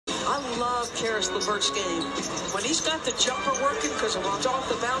I love Karis LeVert's game. When he's got the jumper working, because when it's off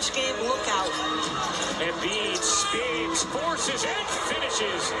the bounce game, look out. Embiid spins, forces, and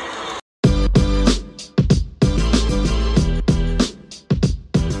finishes.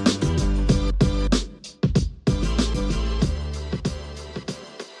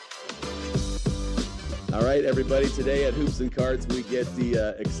 All right, everybody. Today at Hoops and Cards, we get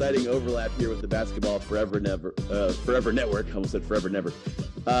the exciting overlap here with the Basketball Forever Network. I almost said Forever Never.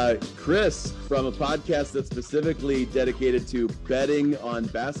 Chris, from a podcast that's specifically dedicated to betting on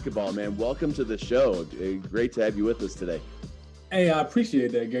basketball, man. Welcome to the show. Great to have you with us today. Hey, I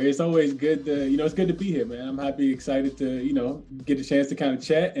appreciate that, Gary. It's always good to, it's good to be here, man. I'm happy, excited to, get a chance to kind of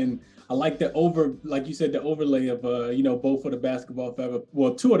chat. And I like like you said, the overlay of, both for the Basketball Forever,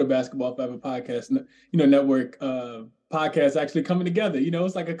 two of the Basketball Forever podcast, network podcasts actually coming together.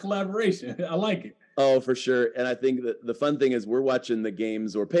 It's like a collaboration. I like it. Oh, for sure. And I think that the fun thing is we're watching the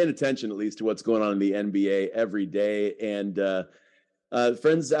games or paying attention at least to what's going on in the NBA every day. And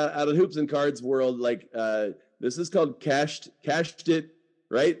friends out of Hoops and Cards world, this is called Cashed It,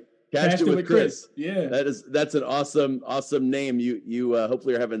 right? Cashed It with Chris. Yeah. That's an awesome name. You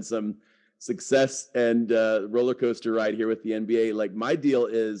hopefully are having some success and roller coaster ride here with the NBA. Like, my deal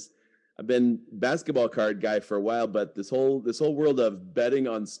is I've been basketball card guy for a while, but this whole world of betting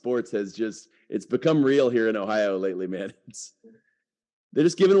on sports it's become real here in Ohio lately, man. They're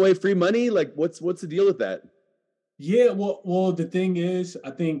just giving away free money. Like, what's the deal with that? Yeah, well, the thing is,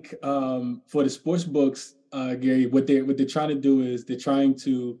 I think for the sports books, Gary, what they're trying to do is they're trying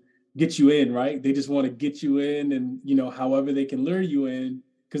to get you in, right? They just want to get you in, and however they can lure you in,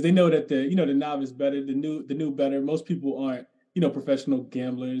 because they know that the novice better, the new better. Most people aren't professional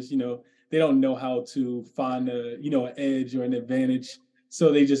gamblers. They don't know how to find an edge or an advantage. So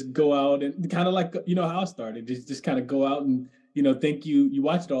they just go out and kind of like, how I started, just kind of go out and, think you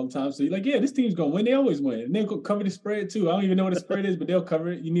watch it all the time. So you're like, yeah, this team's going to win. They always win. And they'll go cover the spread too. I don't even know what the spread is, but they'll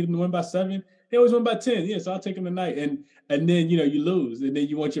cover it. You need them to win by 7. They always win by 10. Yeah, so I'll take them tonight. And then, you lose, and then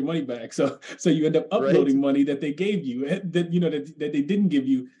you want your money back. So you end up uploading money that they gave you, that they didn't give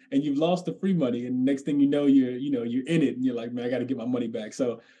you, and you've lost the free money. And next thing you know, you're in it, and you're like, man, I got to get my money back.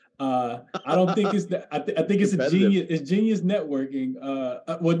 So I don't think it's that. I think it's genius networking.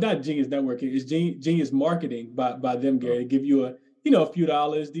 Not genius networking. It's genius marketing by them, Gary. To give you a few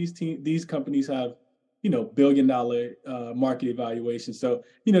dollars. These companies have billion-dollar market evaluation. So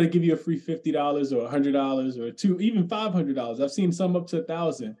they give you a free $50 or $100 or even $500. I've seen some up to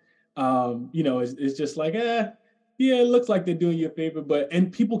 $1,000. It's just like yeah, it looks like they're doing you a favor,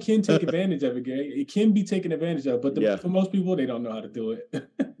 and people can take advantage of it, Gary. It can be taken advantage of, but for most people, they don't know how to do it.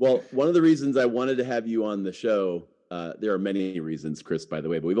 Well, one of the reasons I wanted to have you on the show, there are many reasons, Chris, by the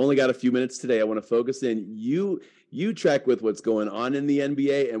way, but we've only got a few minutes today. I want to focus in. You track with what's going on in the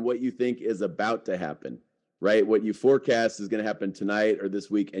NBA and what you think is about to happen, right? What you forecast is going to happen tonight or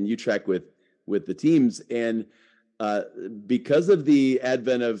this week, and you track with the teams. And because of the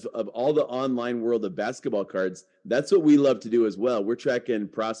advent of all the online world of basketball cards, that's what we love to do as well. We're tracking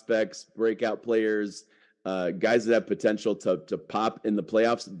prospects, breakout players, guys that have potential to pop in the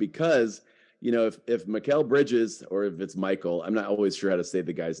playoffs, because if Mikal Bridges, or if it's Michael, I'm not always sure how to say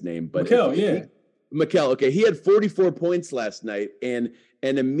the guy's name, but Mikal, okay, he had 44 points last night, and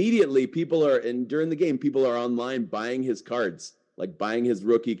immediately during the game, people are online buying his cards, like buying his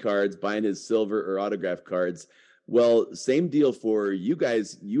rookie cards, buying his silver or autograph cards. Well, same deal for you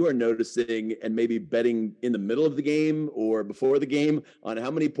guys. You are noticing and maybe betting in the middle of the game or before the game on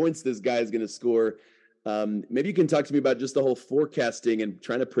how many points this guy is going to score. Maybe you can talk to me about just the whole forecasting and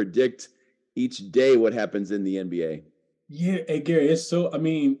trying to predict each day what happens in the NBA. Yeah, hey Gary, it's so. I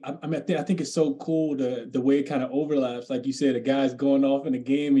think it's so cool the way it kind of overlaps. Like you said, a guy's going off in a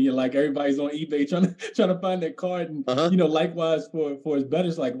game, and you're like, everybody's on eBay trying to find their card, and likewise for his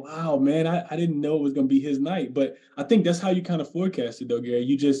bettors, like, wow, man, I didn't know it was going to be his night. But I think that's how you kind of forecast it, though, Gary.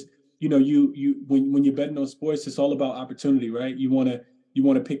 You just, you when you're betting on sports, it's all about opportunity, right? You want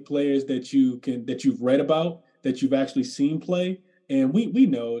to pick players that you've read about, that you've actually seen play. And we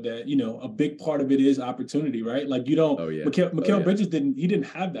know that, a big part of it is opportunity, right? Like Mikal Bridges didn't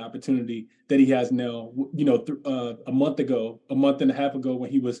have the opportunity that he has now, a month and a half ago when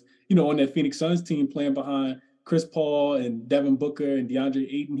he was, on that Phoenix Suns team playing behind Chris Paul and Devin Booker and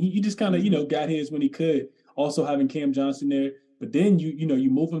DeAndre Ayton. He just kind of, got his when he could, also having Cam Johnson there. But then you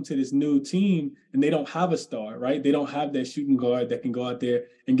move them to this new team and they don't have a star, right? They don't have that shooting guard that can go out there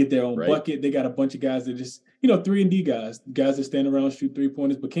and get their own bucket. They got a bunch of guys that just, 3-and-D guys that stand around, shoot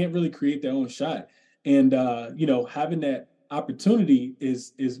 3-pointers, but can't really create their own shot. And, having that opportunity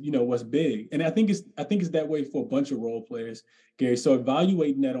is what's big. And I think it's that way for a bunch of role players, Gary. So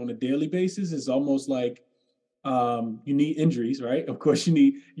evaluating that on a daily basis is almost like you need injuries, right? Of course, you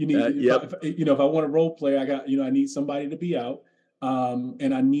need Yep. if I want a role player, I need somebody to be out,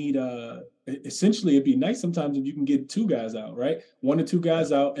 and I need essentially it'd be nice sometimes if you can get two guys out, right? One or two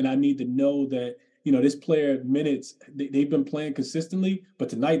guys out, and I need to know that this player minutes they've been playing consistently, but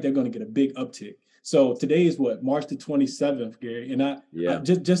tonight they're going to get a big uptick. So today is what, March the 27th, Gary, and I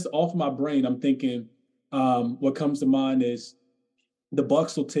just off my brain, I'm thinking what comes to mind is the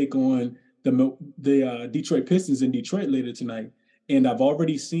Bucks will take on the Detroit Pistons in Detroit later tonight. And I've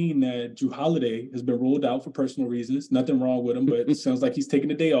already seen that Drew Holiday has been ruled out for personal reasons. Nothing wrong with him, but it sounds like he's taking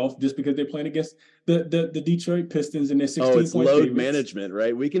the day off just because they're playing against the Detroit Pistons and their 16-point it's load favorites. management,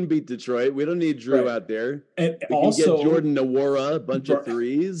 right? We can beat Detroit. We don't need Drew out there. And we also can get Jordan Nwora a bunch of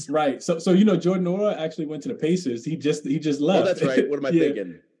threes. Right. So Jordan Nwora actually went to the Pacers. He just left. Oh, that's right. What am I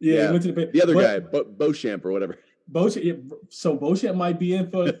thinking? Yeah, he went to the the other guy, Beauchamp or whatever. Beauchamp might be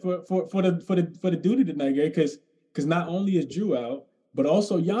in for the duty tonight, Gary, because not only is Drew out, but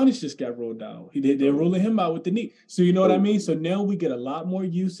also Giannis just got rolled out. They're ruling him out with the knee. So you know what I mean? So now we get a lot more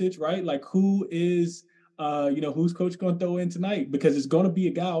usage, right? Like who is who's coach going to throw in tonight? Because it's going to be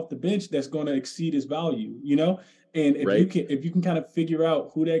a guy off the bench that's going to exceed his value, And if you can kind of figure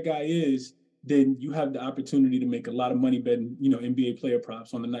out who that guy is, then you have the opportunity to make a lot of money betting, NBA player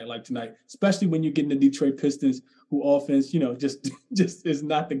props on a night like tonight, especially when you're getting the Detroit Pistons, who offense, just is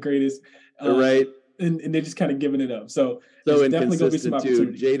not the greatest. Right. And they're just kind of giving it up. So definitely going to be some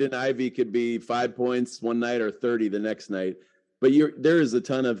opportunity. Jaden Ivey could be 5 points one night or 30 the next night. But there's a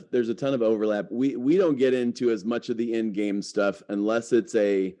ton of overlap. We don't get into as much of the in-game stuff unless it's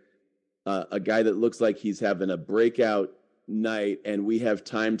a guy that looks like he's having a breakout night and we have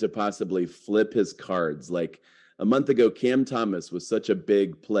time to possibly flip his cards. Like a month ago, Cam Thomas was such a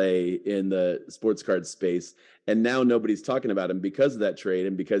big play in the sports card space, and now nobody's talking about him because of that trade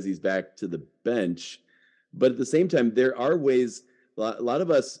and because he's back to the bench. But at the same time, there are ways, a lot of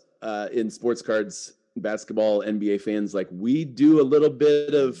us in sports cards, basketball, NBA fans, like we do a little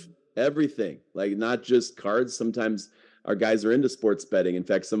bit of everything, like not just cards. Sometimes our guys are into sports betting. In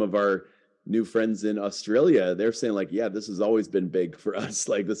fact, some of our new friends in Australia, they're saying like, yeah, this has always been big for us,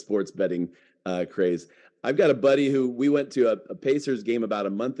 like the sports betting craze. I've got a buddy who we went to a Pacers game about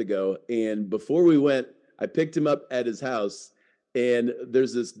a month ago. And before we went, I picked him up at his house and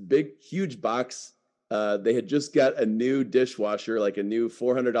there's this big, huge box. They had just got a new dishwasher, like a new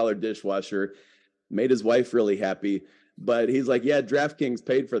 $400 dishwasher, made his wife really happy. But he's like, yeah, DraftKings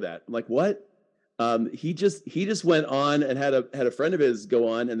paid for that. I'm like, what? He just went on and had a friend of his go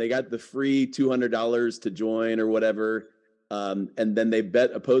on and they got the free $200 to join or whatever. And then they bet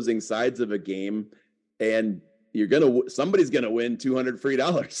opposing sides of a game and somebody's going to win $200 free.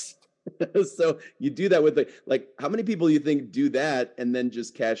 So you do that with how many people you think do that and then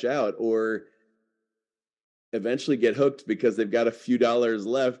just cash out or eventually get hooked because they've got a few dollars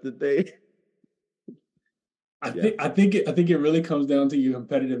left that they. I think it really comes down to your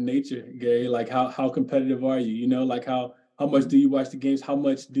competitive nature, Gary. Like how competitive are you? Like how much do you watch the games? How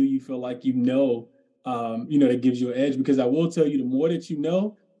much do you feel like that gives you an edge? Because I will tell you, the more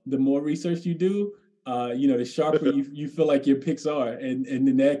that the more research you do, the sharper you feel like your picks are, and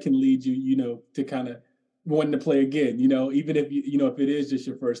then that can lead you, to kind of wanting to play again. Even if if it is just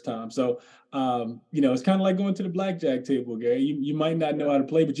your first time. So it's kind of like going to the blackjack table, Gary. You might not know how to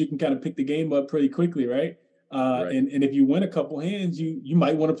play, but you can kind of pick the game up pretty quickly, right? Right. And if you win a couple hands, you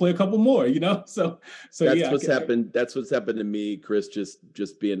might want to play a couple more, So that's what's happened. That's what's happened to me, Chris.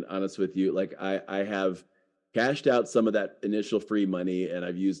 Just being honest with you, like I have cashed out some of that initial free money and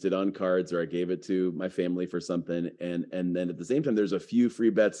I've used it on cards or I gave it to my family for something. And then at the same time, there's a few free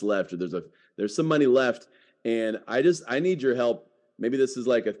bets left or there's some money left. And I need your help. Maybe this is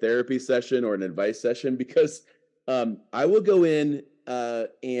like a therapy session or an advice session because I will go in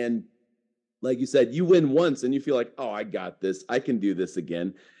and like you said, you win once and you feel like, oh, I got this. I can do this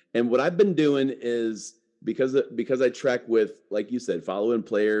again. And what I've been doing is because I track with, like you said, following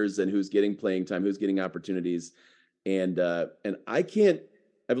players and who's getting playing time, who's getting opportunities. And I've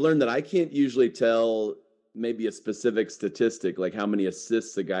learned that I can't usually tell maybe a specific statistic, like how many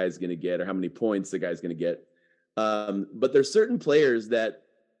assists a guy is going to get or how many points the guy's going to get. But there's certain players that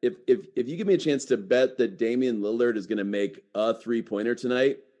if you give me a chance to bet that Damian Lillard is going to make a 3-pointer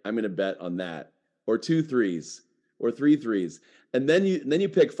tonight, I'm going to bet on that, or 2 threes, or 3 threes. And then you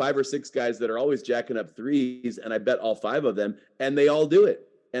pick 5 or 6 guys that are always jacking up threes, and I bet all 5 of them, and they all do it,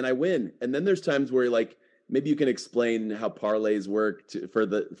 and I win. And then there's times where like maybe you can explain how parlays work for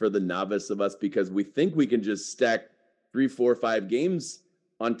the novice of us, because we think we can just stack 3, 4, 5 games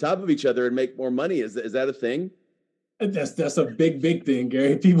on top of each other and make more money. Is that a thing? That's a big thing,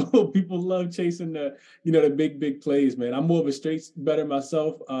 Gary. People love chasing the big plays, man. I'm more of a straight better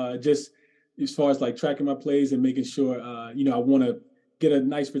myself. Just as far as like tracking my plays and making sure I want to get a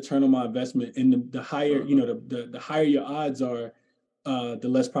nice return on my investment. And the higher, the higher your odds are, the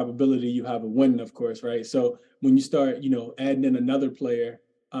less probability you have of winning, of course, right? So when you start, adding in another player,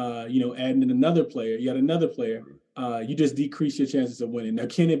 adding in another player, yet another player, you just decrease your chances of winning. Now,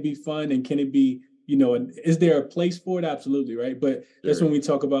 can it be fun and can it be, is there a place for it? Absolutely, right? But that's when we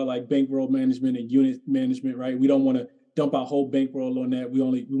talk about like bankroll management and unit management, right? We don't want to dump our whole bankroll on that. We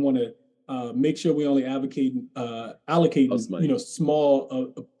want to make sure we only allocating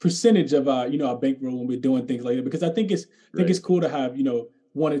small percentage of our bankroll when we're doing things like that, because I think it's cool to have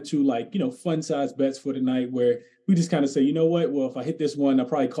one or two like fun size bets for the night where we just kind of say, you know what, well, if I hit this one, I'll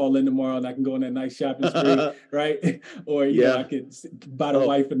probably call in tomorrow and I can go on that nice shopping spree, right? Or I could buy the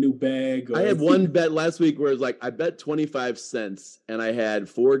wife a new bag. Or... I had one bet last week where it was like I bet 25 cents and I had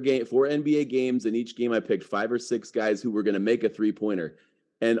four NBA games, and each game I picked 5 or 6 guys who were going to make a 3-pointer,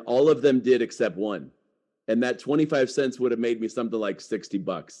 and all of them did except one. And that 25 cents would have made me something like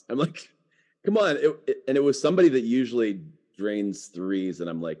 $60. I'm like, come on. And it was somebody that usually drains threes. And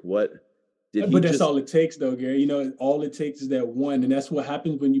I'm like, what? But that's all it takes though, Gary. All it takes is that one. And that's what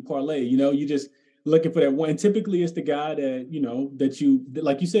happens when you parlay. You just looking for that one. And typically it's the guy that, that you,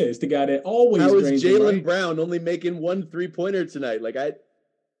 like you said, it's the guy that always drains. How is Jaylen Brown only making 1 3-pointer tonight? Like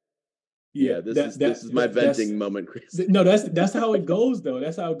this is my venting moment, Chris. No, that's how it goes, though.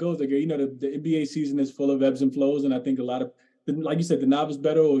 That's how it goes. Like, the NBA season is full of ebbs and flows, and I think a lot of, like you said, the novice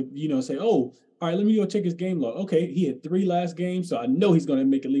better will, say, oh, all right, let me go check his game log. Okay, he hit 3 last game, so I know he's going to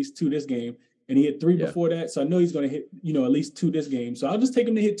make at least 2 this game, and he hit 3 before that, so I know he's going to hit, at least 2 this game. So I'll just take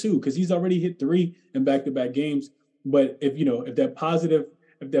him to hit 2 because he's already hit 3 in back-to-back games. But if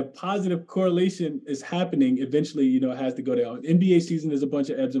that positive correlation is happening, eventually, it has to go down. NBA season is a bunch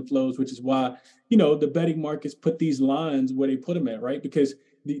of ebbs and flows, which is why, the betting markets put these lines where they put them at, right? Because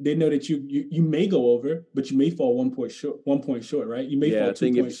they know that you may go over, but you may fall 1 point short, right? You may fall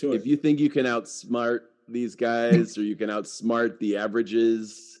 2 points short. If you think you can outsmart these guys or you can outsmart the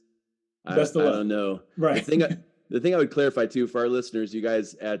averages, I don't know. Right. The thing I would clarify too for our listeners, you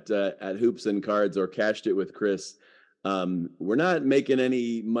guys at Hoops and Cards or Cashed It with Chris, we're not making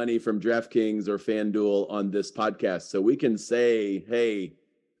any money from DraftKings or FanDuel on this podcast. So we can say, hey,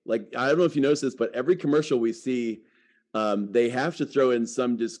 like, I don't know if you notice this, but every commercial we see, they have to throw in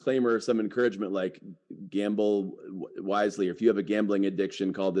some disclaimer, some encouragement, like gamble wisely. Or if you have a gambling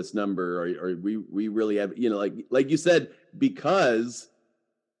addiction, call this number, or we really have, like you said, because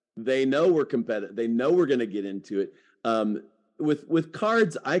they know we're competitive. They know we're going to get into it. With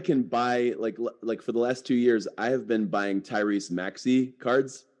cards, I can buy like for the last 2 years, I have been buying Tyrese Maxey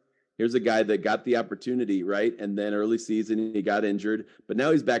cards. Here's a guy that got the opportunity, right? And then early season, he got injured, but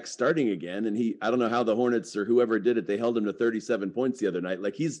now he's back starting again. And I don't know how the Hornets or whoever did it, they held him to 37 points the other night.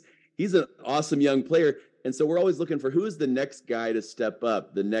 Like he's an awesome young player. And so we're always looking for who is the next guy to step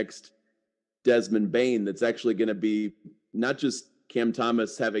up, the next Desmond Bane that's actually going to be not just Cam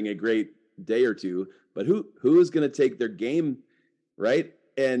Thomas having a great day or two, but who is going to take their game, right?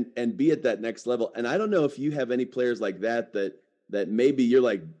 And be at that next level. And I don't know if you have any players like that maybe you're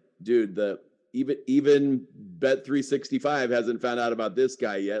like, dude, even Bet 365 hasn't found out about this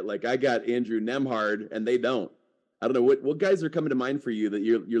guy yet. Like I got Andrew Nemhard and they don't. I don't know what guys are coming to mind for you that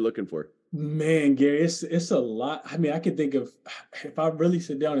you're looking for. Man, Gary, it's a lot. I mean, I could think of, if I really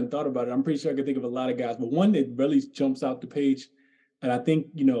sit down and thought about it, I'm pretty sure I could think of a lot of guys, but one that really jumps out the page. And I think,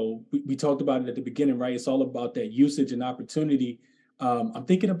 we talked about it at the beginning, right? It's all about that usage and opportunity. I'm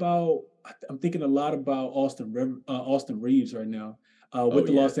thinking a lot about Austin Reeves right now with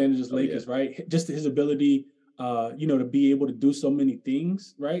the Los Angeles Lakers, right? Just his ability, to be able to do so many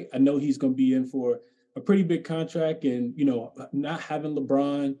things, right? I know he's going to be in for a pretty big contract, and, not having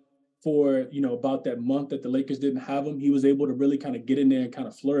LeBron for, about that month that the Lakers didn't have him, he was able to really kind of get in there and kind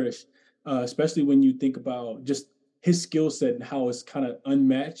of flourish, especially when you think about just his skill set and how it's kind of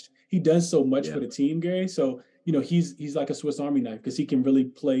unmatched. He does so much for the team, Gary. So, he's like a Swiss Army knife because he can really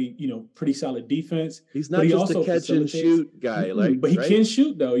play, pretty solid defense. He's not just a catch and shoot guy, but he can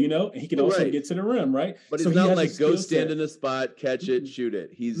shoot though, and he can also get to the rim, right? But it's not like go stand in a spot, catch it, shoot it.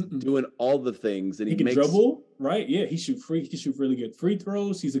 He's doing all the things, and he can dribble, right? Yeah, he can shoot really good free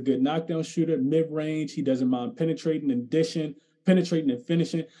throws. He's a good knockdown shooter, mid range. He doesn't mind penetrating and dishing. penetrating and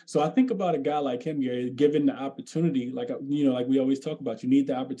finishing. So I think about a guy like him, Gary, given the opportunity, like we always talk about, you need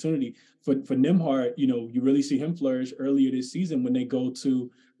the opportunity. For Nembhard, you really see him flourish earlier this season when they go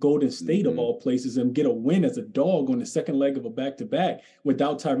to Golden State of all places and get a win as a dog on the second leg of a back-to-back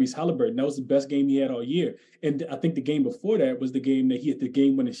without Tyrese Halliburton. That was the best game he had all year. And I think the game before that was the game that he hit the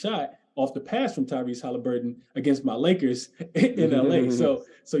game-winning shot off the pass from Tyrese Halliburton against my Lakers in LA.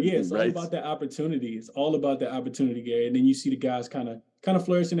 So yeah, it's all about that opportunity. It's all about that opportunity, Gary. And then you see the guys kind of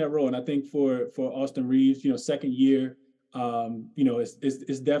flourish in that role. And I think for Austin Reeves, second year,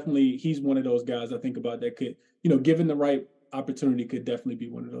 it's definitely, he's one of those guys I think about that could, given the right opportunity, could definitely be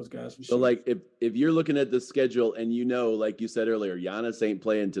one of those guys for sure. So like if you're looking at the schedule and like you said earlier, Giannis ain't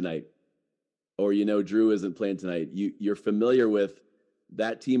playing tonight, or Drew isn't playing tonight, you're familiar with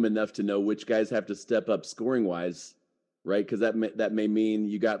that team enough to know which guys have to step up scoring wise, right? Because that may mean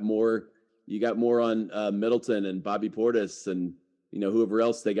you got more on Middleton and Bobby Portis and whoever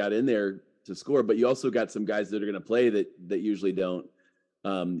else they got in there to score, but you also got some guys that are going to play that usually don't.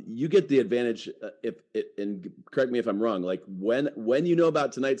 You get the advantage and correct me if I'm wrong, like when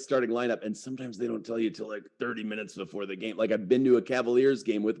about tonight's starting lineup, and sometimes they don't tell you till like 30 minutes before the game. Like I've been to a Cavaliers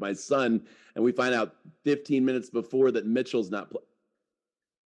game with my son and we find out 15 minutes before that Mitchell's not playing.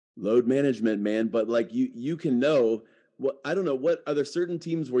 Load management, man. But like you can know what, I don't know, what are there certain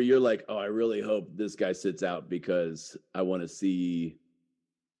teams where you're like, oh, I really hope this guy sits out because I want to see,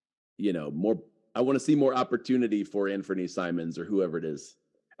 more. I want to see more opportunity for Anthony Simons or whoever it is.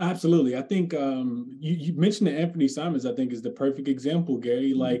 Absolutely. I think you mentioned that Anthony Simons, I think, is the perfect example,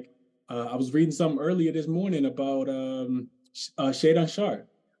 Gary. Like I was reading something earlier this morning about Shaedon Sharpe.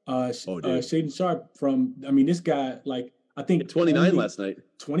 Shaedon Sharpe this guy, like, I think 29 last night.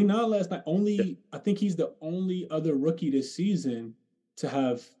 29 last night. I think he's the only other rookie this season to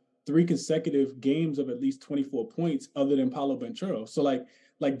have 3 consecutive games of at least 24 points other than Paolo Banchero. So like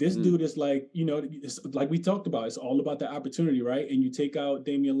this dude is like, it's like we talked about, it's all about the opportunity, right? And you take out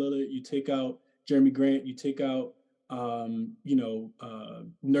Damian Lillard, you take out Jeremy Grant, you take out Nurkic,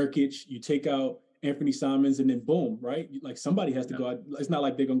 you take out Anthony Simons, and then boom, right? Like somebody has to go out. It's not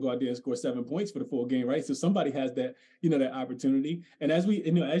like they're gonna go out there and score 7 points for the full game, right? So somebody has that, that opportunity. And as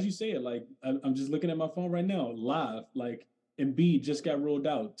as you say it, like I'm just looking at my phone right now, live, like Embiid just got rolled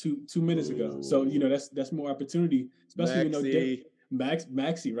out two minutes ago. So that's more opportunity, especially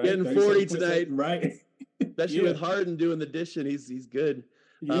Maxey, right? Getting 40 tonight, right? Especially with Harden doing the dishing, he's good.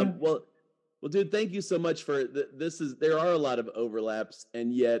 Yeah. Well, dude, thank you so much for this. There are a lot of overlaps,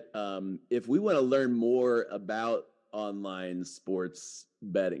 and yet, if we want to learn more about online sports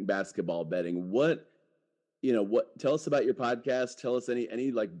betting, basketball betting, tell us about your podcast. Tell us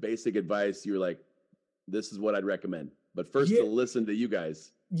any like basic advice. You're like, this is what I'd recommend. But first, to listen to you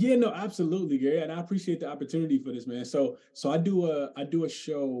guys. Yeah, no, absolutely, Gary, and I appreciate the opportunity for this, man. So I do a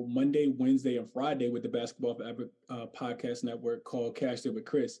show Monday, Wednesday, and Friday with the Basketball Forever podcast network called Cashed It with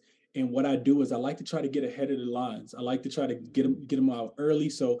Chris. And what I do is I like to try to get ahead of the lines. I like to try to get them out early.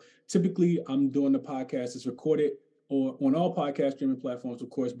 So typically, I'm doing the podcast. It's recorded on all podcast streaming platforms, of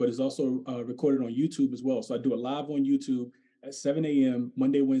course, but it's also recorded on YouTube as well. So I do it live on YouTube at 7 a.m.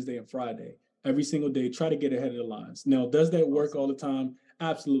 Monday, Wednesday, and Friday. Every single day, try to get ahead of the lines. Now, does that work all the time?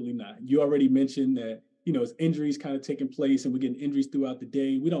 Absolutely not. You already mentioned that, as injuries kind of taking place and we're getting injuries throughout the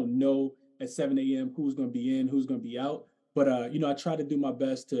day. We don't know at 7 a.m. who's going to be in, who's going to be out. But, I try to do my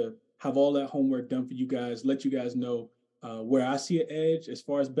best to have all that homework done for you guys, let you guys know where I see an edge as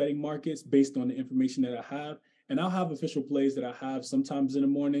far as betting markets based on the information that I have. And I'll have official plays that I have sometimes in the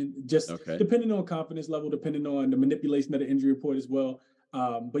morning, just depending on confidence level, depending on the manipulation of the injury report as well.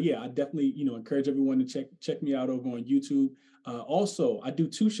 But yeah, I definitely, encourage everyone to check me out over on YouTube. Also, I do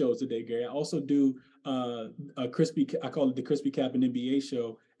 2 shows a day, Gary. I also do I call it the ChrisBeCappinn NBA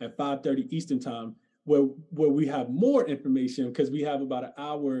show at 5:30 Eastern time, where we have more information because we have about an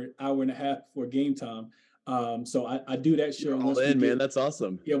hour and a half before game time. So I do that show. You're all in, man. That's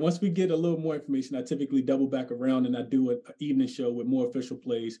awesome. Yeah, once we get a little more information, I typically double back around and I do an evening show with more official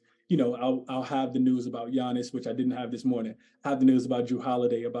plays. I'll have the news about Giannis, which I didn't have this morning. Have the news about Drew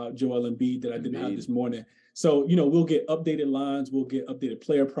Holiday, about Joel Embiid that I didn't have this morning. So, we'll get updated lines, we'll get updated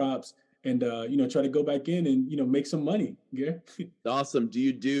player props, and try to go back in and make some money. Yeah. Awesome. Do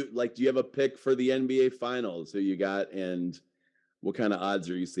you have a pick for the NBA finals? Who you got and what kind of odds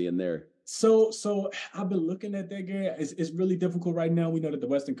are you seeing there? So I've been looking at that, Gary. It's really difficult right now. We know that the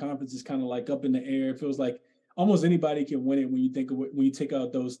Western Conference is kind of like up in the air. It feels like almost anybody can win it when you take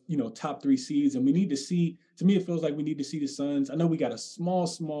out those, top 3 seeds. And we need to see, to me, it feels like we need to see the Suns. I know we got a small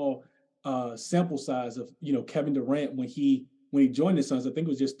sample size of, Kevin Durant when he joined the Suns. I think it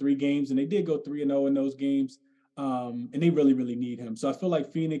was just 3 games and they did go 3-0 in those games. and they really, really need him. So I feel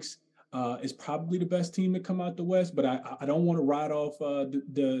like Phoenix is probably the best team to come out the West, but I don't want to ride off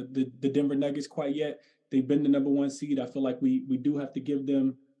the Denver Nuggets quite yet. They've been the number 1 seed. I feel like we do have to give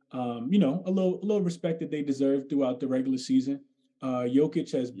them a little respect that they deserve throughout the regular season.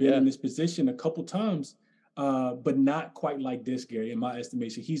 Jokic has been in this position a couple times, but not quite like this, Gary, in my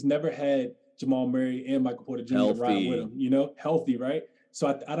estimation. He's never had Jamal Murray and Michael Porter Jr. ride with him, healthy, right?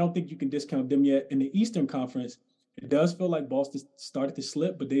 So I don't think you can discount them yet. In the Eastern Conference, it does feel like Boston started to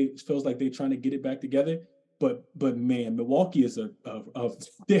slip, but it feels like they're trying to get it back together. But man, Milwaukee is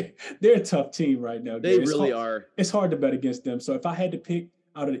they're a tough team right now. They really are. It's hard to bet against them. So if I had to pick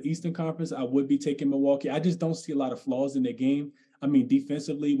out of the Eastern Conference, I would be taking Milwaukee. I just don't see a lot of flaws in their game. I mean,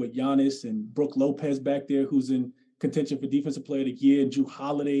 defensively with Giannis and Brook Lopez back there, who's in contention for Defensive Player of the Year, and Drew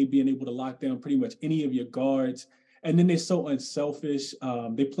Holiday being able to lock down pretty much any of your guards. And then they're so unselfish.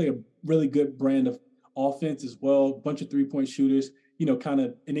 They play a really good brand of offense as well, bunch of three-point shooters,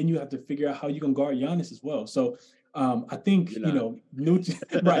 and then you have to figure out how you're going to guard Giannis as well. So I think,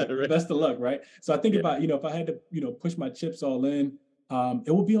 right, best of luck, right? So I think if I had to, push my chips all in,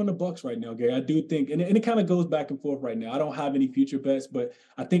 it will be on the Bucks right now, Gary. I do think, and it kind of goes back and forth right now. I don't have any future bets, but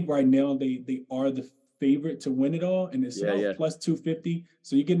I think right now they are the favorite to win it all, and it's about plus 250.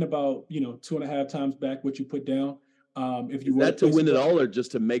 So you're getting about 2.5 times back what you put down. If you were to win it all, or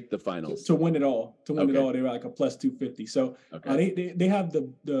just to make the finals? To win it all, they were like a plus 250. So they have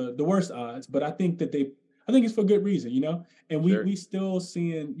the worst odds, but I think that I think it's for good reason, And we still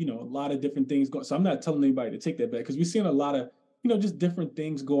seeing a lot of different things going. So I'm not telling anybody to take that bet because we're seeing a lot of just different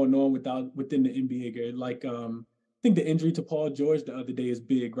things going on within the NBA, Gary. Like I think the injury to Paul George the other day is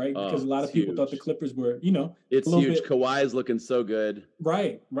big, right? Because a lot of people thought the Clippers were, it's huge. Kawhi's looking so good.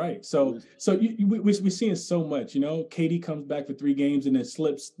 Right. So we're seeing so much, KD comes back for 3 games and then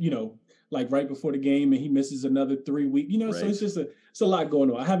slips, like right before the game, and he misses another 3 weeks, So it's just it's a lot going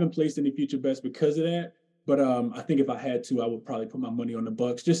on. I haven't placed any future bets because of that. But I think if I had to, I would probably put my money on the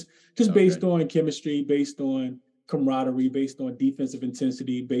Bucks, just based on chemistry, based on camaraderie, based on defensive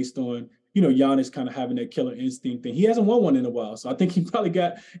intensity, based on Giannis kind of having that killer instinct, and he hasn't won one in a while. So I think he probably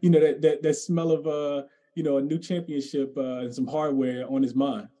got that smell of a new championship and some hardware on his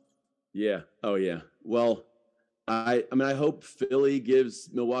mind. Yeah. Oh yeah. Well, I hope Philly gives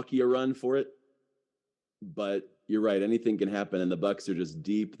Milwaukee a run for it, but you're right. Anything can happen, and the Bucks are just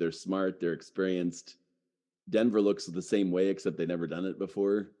deep. They're smart. They're experienced. Denver looks the same way, except they've never done it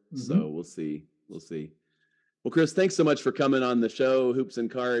before. Mm-hmm. So we'll see. Well, Chris, thanks so much for coming on the show, Hoops and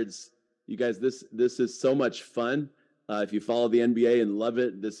Cards. You guys, this is so much fun. If you follow the NBA and love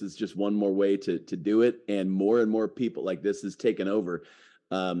it, this is just one more way to do it. And more people like this is taken over.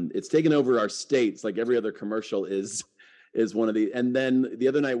 It's taken over our states, like every other commercial is one of the. And then the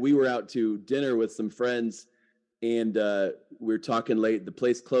other night we were out to dinner with some friends, and we were talking late. The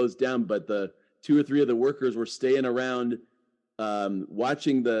place closed down, but the 2 or 3 of the workers were staying around,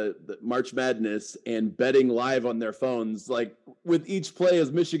 watching the March Madness and betting live on their phones, like with each play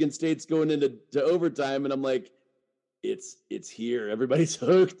as Michigan State's going into overtime. And I'm like, it's here. Everybody's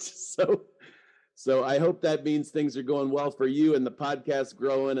hooked. So I hope that means things are going well for you and the podcast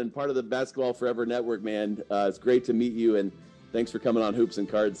growing and part of the Basketball Forever Network, man. It's great to meet you, and thanks for coming on Hoops and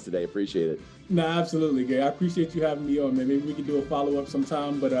Cards today. Appreciate it. No, absolutely, Gary. I appreciate you having me on, man. Maybe we can do a follow-up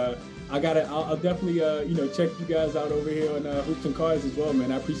sometime, but I'll definitely check you guys out over here on Hoops and Cards as well,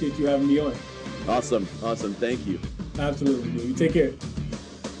 man. I appreciate you having me on. Awesome. Thank you. Absolutely, dude. You take care.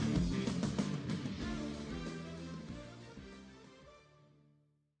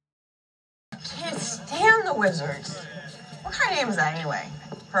 Can't stand the Wizards. What kind of name is that anyway?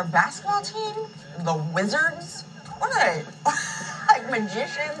 For a basketball team? The Wizards? What are they? Like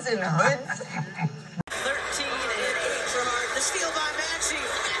magicians in hoods? 13 and 8 for Hart. The steal by Maxey.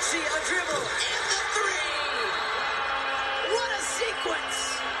 Maxey, a dribble, and the 3. What a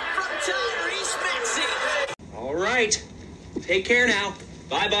sequence from Tyrese Maxey. All right. Take care now.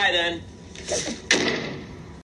 Bye-bye then.